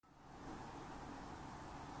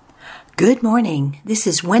Good morning. This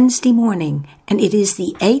is Wednesday morning, and it is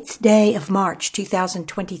the 8th day of March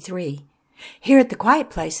 2023. Here at the Quiet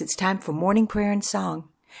Place, it's time for morning prayer and song,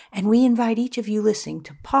 and we invite each of you listening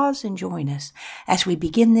to pause and join us as we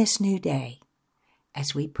begin this new day,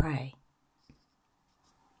 as we pray.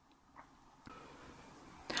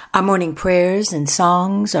 Our morning prayers and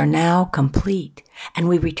songs are now complete, and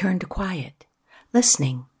we return to quiet,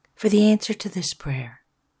 listening for the answer to this prayer.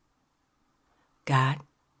 God,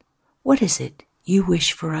 what is it you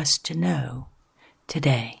wish for us to know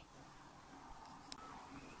today?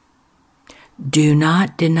 Do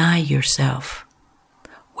not deny yourself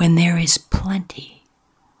when there is plenty.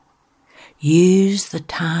 Use the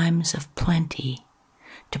times of plenty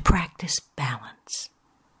to practice balance.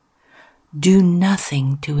 Do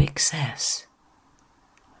nothing to excess.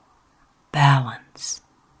 Balance.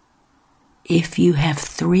 If you have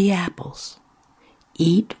 3 apples,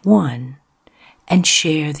 eat one and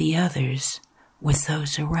share the others with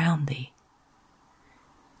those around thee.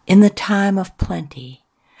 In the time of plenty,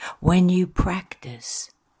 when you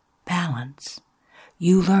practice balance,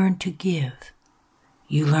 you learn to give,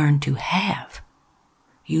 you learn to have,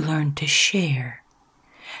 you learn to share,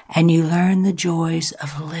 and you learn the joys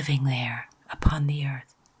of living there upon the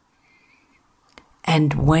earth.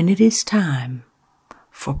 And when it is time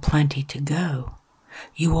for plenty to go,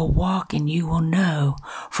 you will walk and you will know,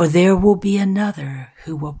 for there will be another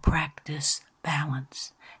who will practice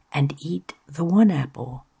balance and eat the 1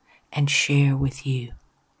 apple and share with you.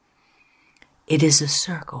 It is a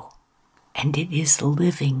circle, and it is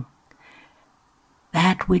living.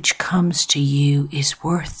 That which comes to you is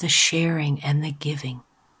worth the sharing and the giving.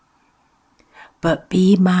 But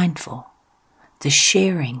be mindful, the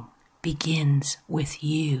sharing begins with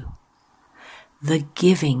you. The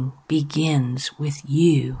giving begins with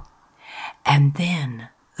you, and then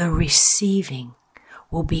the receiving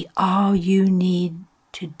will be all you need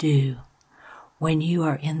to do when you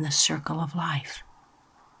are in the circle of life.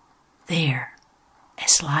 There,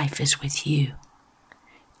 as life is with you,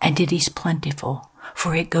 and it is plentiful,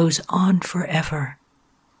 for it goes on forever.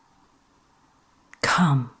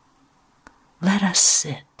 Come, let us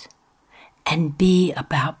sit and be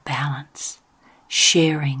about balance,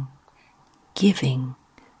 sharing, giving,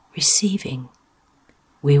 receiving.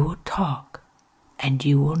 We will talk, and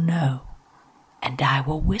you will know, and I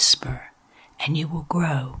will whisper, and you will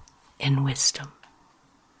grow in wisdom.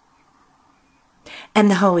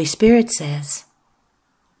 And the Holy Spirit says,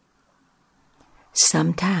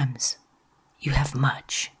 sometimes you have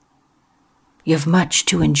much. You have much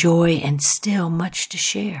to enjoy and still much to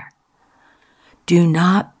share. Do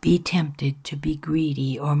not be tempted to be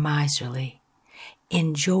greedy or miserly.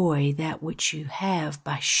 Enjoy that which you have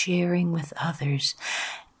by sharing with others,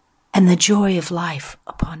 and the joy of life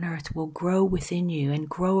upon earth will grow within you and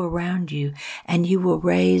grow around you, and you will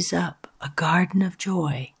raise up a garden of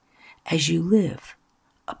joy as you live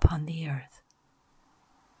upon the earth.